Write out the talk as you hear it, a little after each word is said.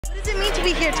What does it mean to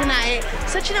be here tonight?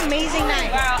 Such an amazing night.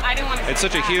 It's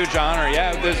such a huge honor.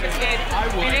 Yeah,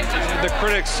 the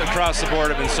critics across the board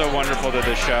have been so wonderful to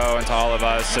this show and to all of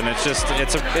us, and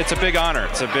it's a big honor.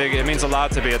 It means a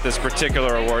lot to be at this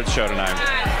particular awards show tonight.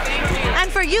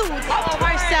 And for you,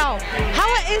 Marcel,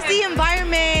 how is the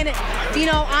environment,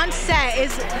 on set?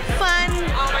 Is fun,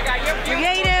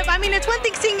 creative? I mean, it's one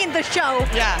thing seeing the show,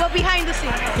 but behind the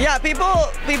scenes. Yeah,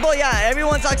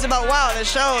 everyone talks about, wow,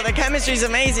 the chemistry's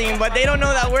amazing, but they don't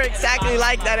know that we're exactly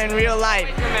like that in real life.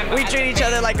 We treat each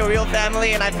other like a real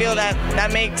family, and I feel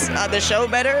that makes the show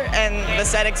better and the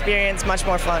set experience much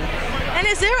more fun. And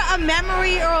is there a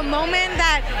memory or a moment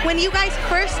that when you guys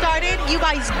first started, you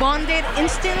guys bonded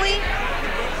instantly?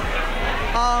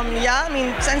 Yeah, I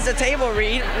mean, since the table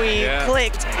read, we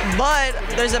clicked, but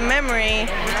there's a memory.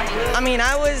 I mean,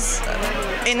 I was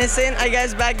innocent, I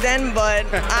guess, back then, but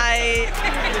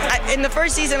in the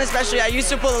first season especially, I used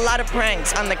to pull a lot of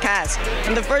pranks on the cast.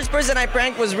 And the first person I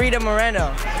pranked was Rita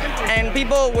Moreno. And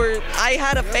I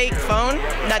had a fake phone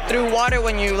that threw water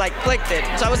when you clicked it.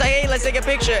 So I was like, hey, let's take a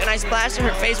picture. And I splashed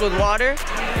her face with water.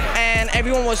 And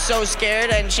everyone was so scared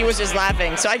and she was just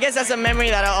laughing. So I guess that's a memory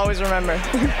that I'll always remember.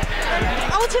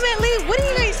 Ultimately, what do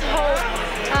you guys hope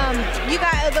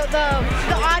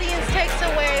the audience takes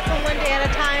away from One Day at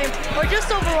a Time, or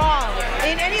just overall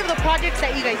in any of the projects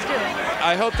that you guys do?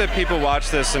 I hope that people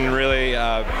watch this and really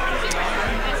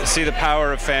see the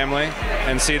power of family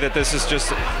and see that this is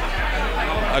just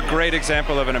a great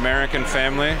example of an American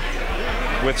family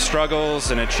with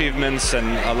struggles and achievements and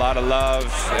a lot of love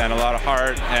and a lot of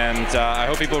heart, and I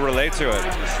hope people relate to it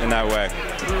in that way.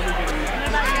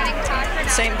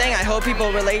 Same thing. I hope people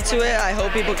relate to it. I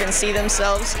hope people can see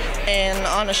themselves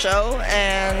on a show,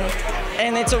 and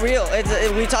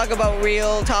we talk about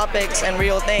real topics and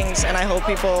real things, and I hope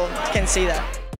people can see that.